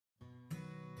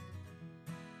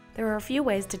There are a few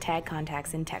ways to tag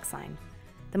contacts in Textline.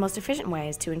 The most efficient way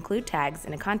is to include tags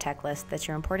in a contact list that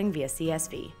you're importing via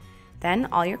CSV. Then,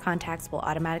 all your contacts will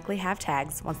automatically have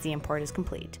tags once the import is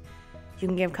complete. You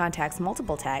can give contacts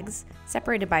multiple tags,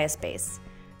 separated by a space.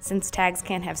 Since tags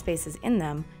can't have spaces in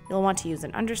them, you'll want to use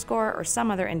an underscore or some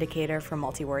other indicator for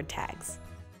multi-word tags.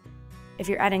 If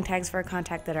you're adding tags for a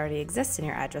contact that already exists in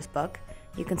your address book,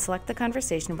 you can select the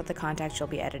conversation with the contact you'll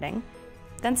be editing,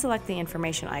 then select the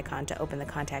information icon to open the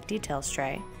contact details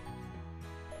tray,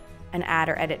 and add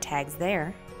or edit tags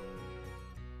there,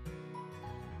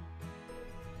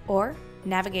 or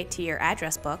navigate to your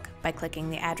address book by clicking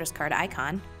the address card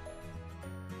icon.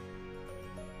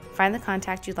 Find the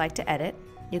contact you'd like to edit.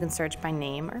 You can search by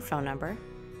name or phone number,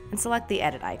 and select the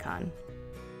edit icon.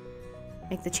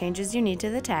 Make the changes you need to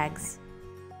the tags,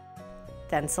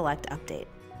 then select update.